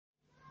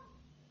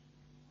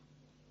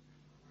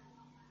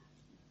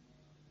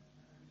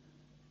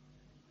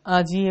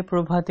আজি এ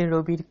প্রভাতে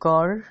রবির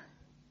কর,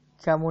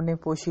 কেমনে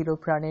পশিল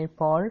প্রাণের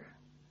পর,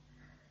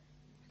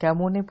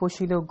 কেমনে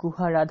পশিল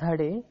গুহার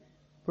আধারে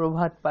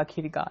প্রভাত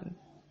পাখির গান।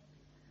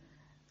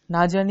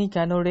 না জানি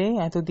কেন রে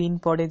এতদিন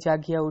পরে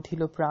জাগিয়া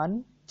উঠিল প্রাণ,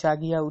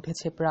 জাগিয়া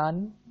উঠেছে প্রাণ,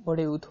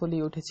 ওরে উথলি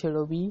উঠেছে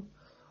রবি,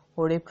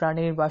 ওরে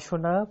প্রাণের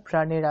বাসনা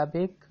প্রাণের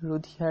আবেগ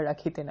রুধিয়া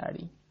রাখিতে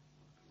নারী।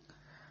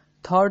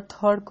 থর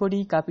থর করি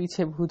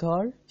কাঁপিছে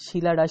ভূধর,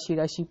 শিলা রাশি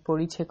রাশি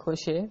পড়িছে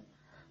খসে,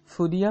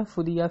 ফুলিয়া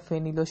ফুলিয়া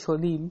ফেনিল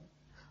সলিল,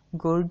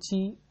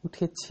 গর্জি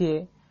উঠেছে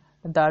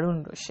দারুণ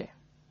রোষে।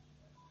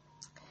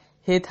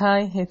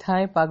 হেথায়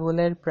হেথায়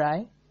পাগলের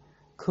প্রায়,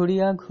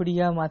 ঘুরিয়া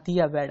ঘুরিয়া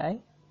মাতিয়া বেড়ায়,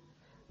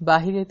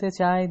 বাহিরেতে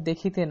চায়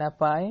দেখিতে না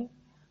পায়,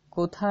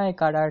 কোথায়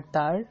কারার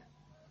তার,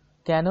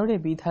 কেন রে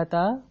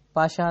বিধাতা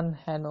পাষাণ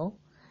হেন,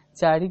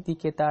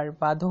 চারিদিকে তার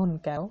বাঁধন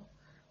কেন,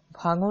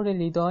 ভাঙরে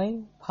হৃদয়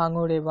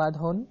ভাঙরে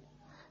বাঁধন,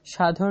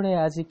 সাধরে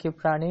আজিকে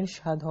প্রাণের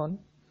সাধন,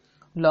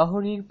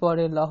 লহরীর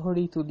পরে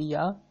লহরী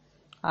তুলিয়া,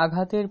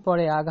 আঘাতের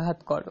পরে আঘাত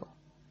করো,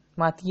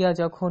 মাতিয়া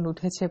যখন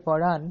উঠেছে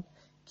পরাণ,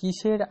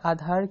 কিসের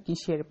আধার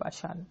কিসের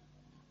পাষাণ।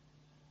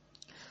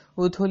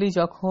 উথলি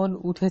যখন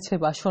উঠেছে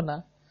বাসনা,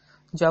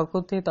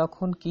 জগতে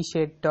তখন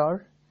কিসের ডর,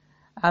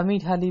 আমি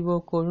ঢালিব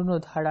করুণ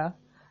ধারা,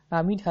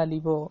 আমি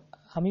ঢালিব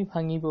আমি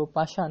ভাঙিব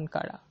পাষাণ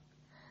কারা।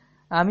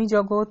 আমি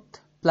জগৎ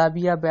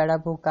প্লাবিয়া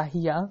বেড়াবো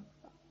কাহিয়া,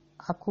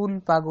 আকুল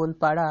পাগল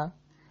পাড়া,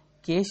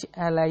 কেশ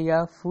এলাইয়া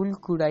ফুল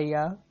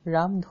কুড়াইয়া,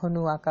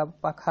 রামধনু আঁকা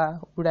পাখা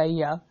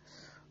উড়াইয়া,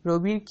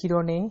 রবির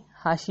কিরণে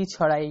হাসি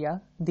ছড়াইয়া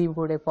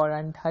দিবরে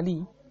পরাণ ঢালি,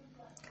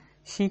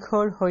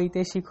 শিখর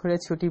হইতে শিখরে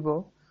ছুটিব,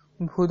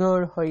 ভূদর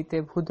হইতে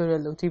ভূদরে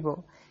লুটিব,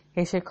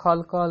 হেসে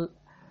খলকল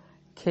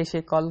খেসে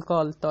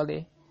কলকল তলে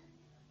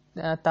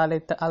তালে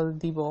তাল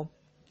দিব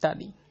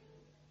তালি।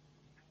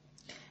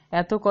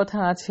 এত কথা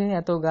আছে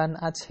এত গান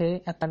আছে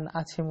এত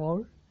আছে মোর,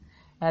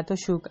 এত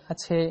সুখ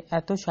আছে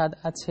এত স্বাদ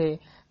আছে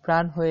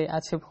প্রাণ হয়ে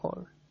আছে ভোর।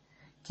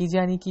 কি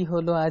জানি কি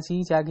হলো আজি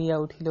জাগিয়া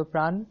উঠিল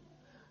প্রাণ,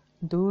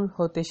 দূর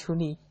হতে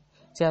শুনি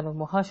যেন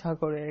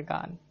মহাসাগরের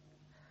গান।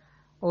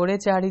 ওরে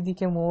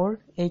চারিদিকে মোর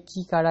এ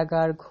কি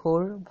কারাগার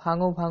ঘোর,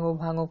 ভাঙো ভাঙো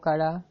ভাঙো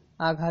কারা,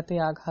 আঘাতে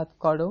আঘাত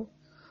করো,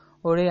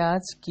 ওরে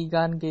আজ কি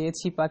গান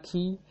গেয়েছি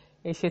পাখি,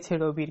 এসেছে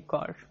রবির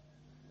কর।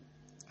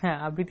 হ্যাঁ,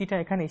 আবৃত্তিটা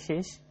এখানে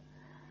শেষ।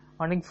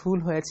 অনেক ভুল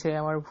হয়েছে,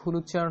 আমার ভুল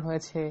উচ্চারণ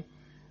হয়েছে,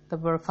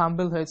 তারপর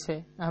ফাম্বল হয়েছে।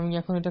 আমি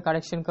এখন এটা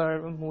কারেকশন করার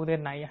মুডে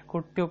নাই,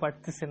 করতেও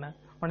পারতেছি না,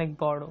 অনেক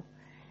বড়।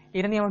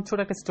 এটা নিয়ে আমার ছোট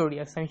একটা স্টোরি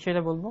আছে, আমি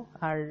সেটা বলবো।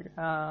 আর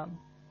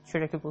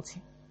সেটা একটু বলছি।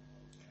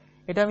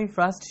 এটা আমি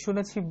ফার্স্ট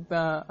শুনেছি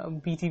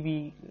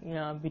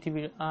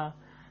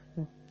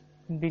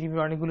বিটিভির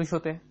অনেকগুলো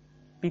শোতে।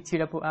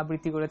 পিচ্ছিরা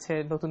আবৃত্তি করেছে,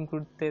 নতুন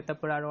করতে,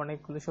 তারপর আরো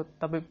অনেকগুলো শো।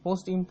 তবে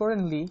মোস্ট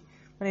ইম্পর্টেন্টলি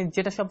মানে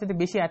যেটা সবচেয়ে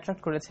বেশি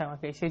অ্যাট্রাক্ট করেছে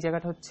আমাকে, সেই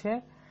জায়গাটা হচ্ছে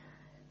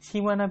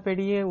সীমানা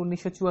পেরিয়ে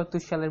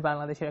 1974 সালের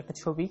বাংলাদেশের একটা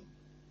ছবি।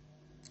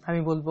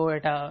 আমি বলবো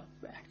এটা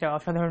একটা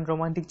অসাধারণ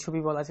রোমান্টিক ছবি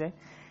বলা যায়।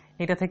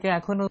 এটা থেকে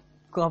এখনো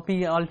কপি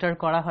অল্টার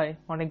করা হয়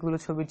অনেকগুলো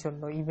ছবির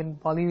জন্য, ইভেন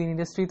বলিউড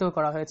ইন্ডাস্ট্রিতেও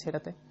করা হয়েছে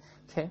এটাতে।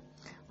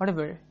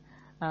 হোয়াটএভার,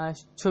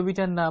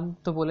 ছবিটার নাম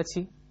তো বলেছি।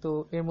 তো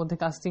এর মধ্যে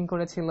কাস্টিং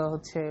করেছিল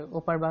হচ্ছে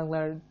ওপার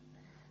বাংলার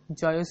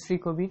জয়শ্রী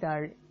কবির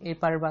আর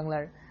এপার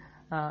বাংলার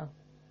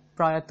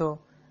প্রয়াত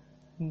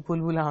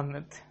বুলবুল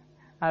আহমেদ।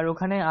 আর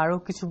ওখানে আরো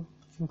কিছু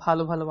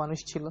ভালো ভালো মানুষ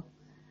ছিল।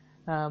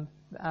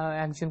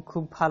 একজন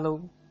খুব ভালো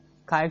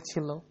গায়ক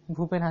ছিল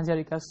ভূপেন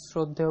হাজারিকা,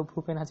 শ্রদ্ধেয়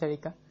ভূপেন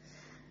হাজারিকা।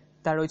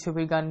 তার ওই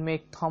ছবির গান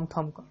মেঘ থম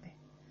থম করে।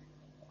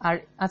 আর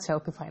আচ্ছা,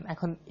 ওকে ফাইন,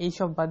 এখন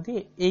এইসব বাদ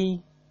দিয়ে এই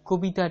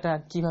কবিতাটা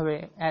কিভাবে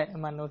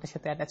মানে ওটার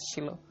সাথে অ্যাটাচ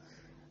ছিল।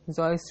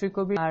 জয়শ্রী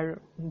কবি আর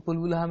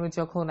বুলবুল আহমেদ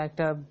যখন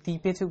একটা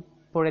দ্বীপে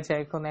পড়ে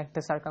যায় কোনো একটা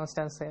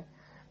সার্কামস্টান্সে,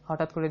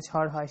 হঠাৎ করে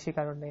ঝড় হয় সে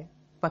কারণে,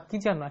 বা কি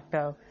জানো একটা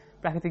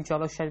প্রাকৃতিক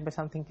জলোচ্ছ্বাস বা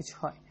সামথিং কিছু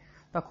হয়,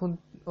 তখন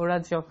ওরা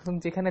যখন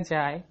যেখানে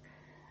যায়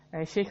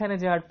সেখানে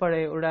যাওয়ার পরে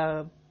ওরা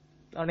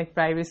অনেক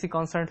প্রাইভেসি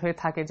কনসার্ন হয়ে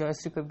থাকে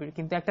জয়শ্রী কবির,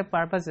 কিন্তু একটা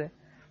পারপাজে,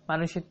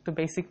 মানুষের তো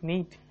বেসিক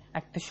নিড,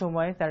 একটা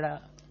সময় তারা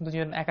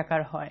দুজন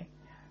একাকার হয়,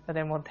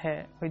 তাদের মধ্যে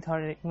ওই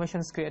ধরনের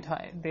ইমোশনস ক্রিয়েট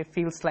হয়, they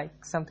feels like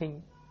something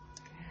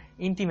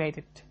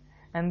intimidated,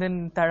 and then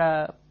তারা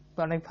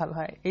অনেক ভালো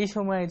হয়। এই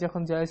সময়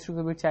যখন জয়শ্রী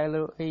কবির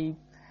চাইলো এই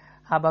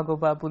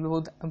হাবাগোবা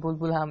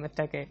বুলবুল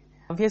আহমেদটাকে,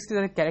 অবভিয়াসলি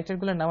তাদের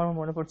ক্যারেক্টারগুলোর নাম আমার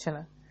মনে পড়ছে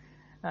না,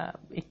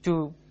 একটু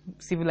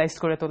সিভিলাইজ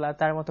করে তোলা,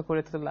 তার মতো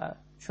করে তোলা,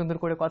 সুন্দর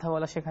করে কথা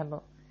বলা শেখানো,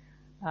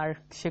 আর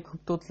সে খুব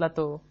তোতলা,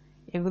 তো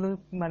এগুলো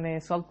মানে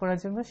সলভ করার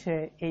জন্য সে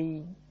এই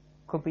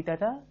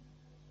কবিতাটা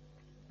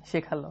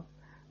শেখালো,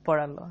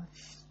 পড়ালো।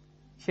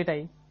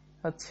 সেটাই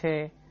হচ্ছে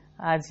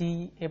আজি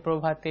এ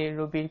প্রভাতে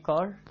রবির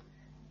কর,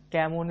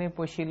 কেমনে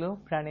পশিল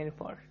প্রাণের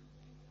পর।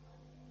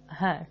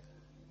 হ্যাঁ,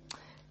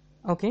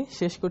 ওকে,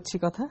 শেষ করছি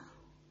কথা।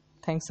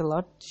 থ্যাংকস আ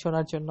লট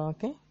শোনার জন্য।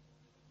 ওকে।